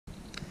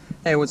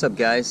Hey, what's up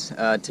guys?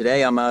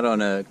 Today I'm out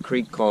on a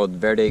creek called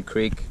Verde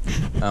Creek.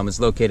 It's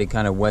located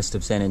kind of west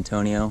of San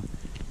Antonio,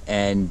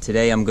 and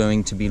today I'm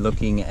going to be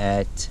looking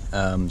at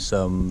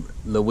some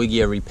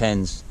Ludwigia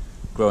Repens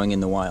growing in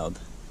the wild.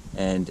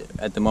 And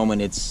at the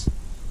moment it's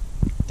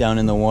down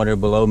in the water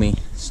below me,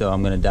 so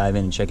I'm going to dive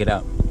in and check it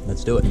out.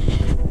 Let's do it.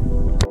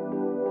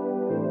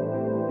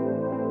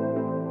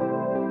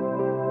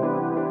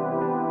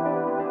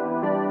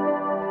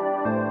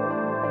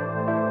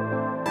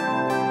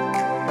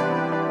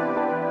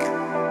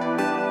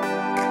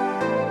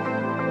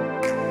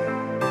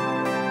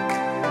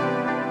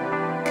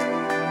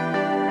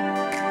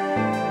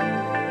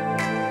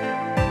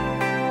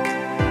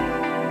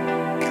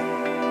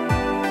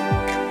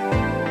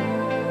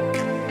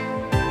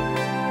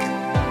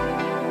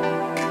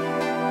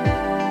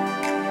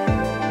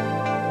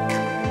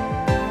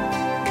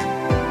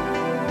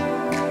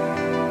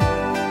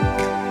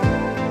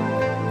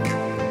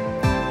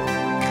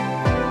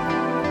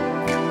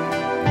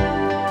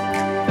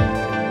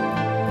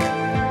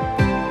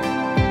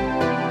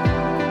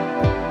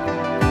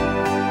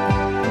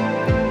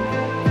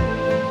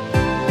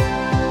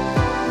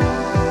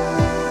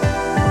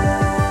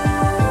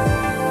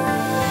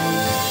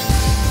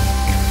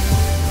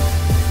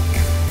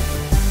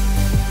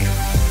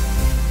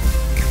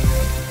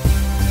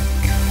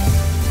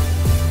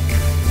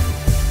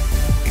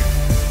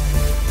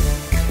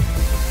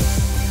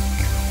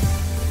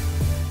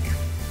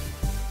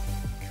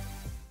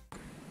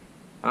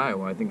 Alright,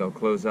 well I think I'll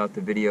close out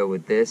the video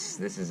with this.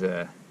 This is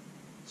a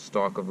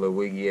stalk of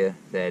Ludwigia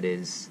that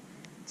it's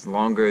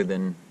longer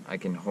than I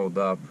can hold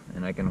up,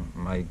 and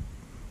my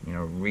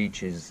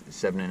reach is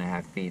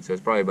 7.5 feet, so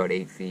it's probably about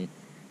 8 feet.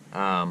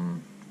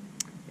 And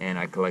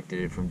I collected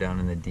it from down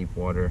in the deep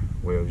water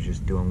where it was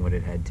just doing what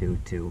it had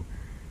to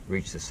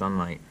reach the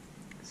sunlight.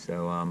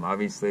 So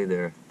obviously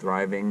they're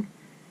thriving,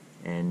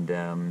 and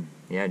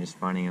yeah, just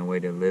finding a way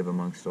to live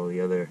amongst all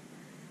the other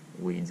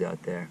weeds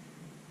out there.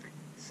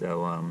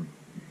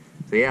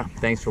 So yeah,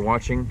 thanks for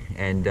watching,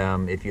 and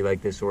if you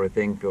like this sort of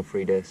thing, feel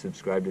free to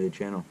subscribe to the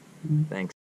channel. Thanks.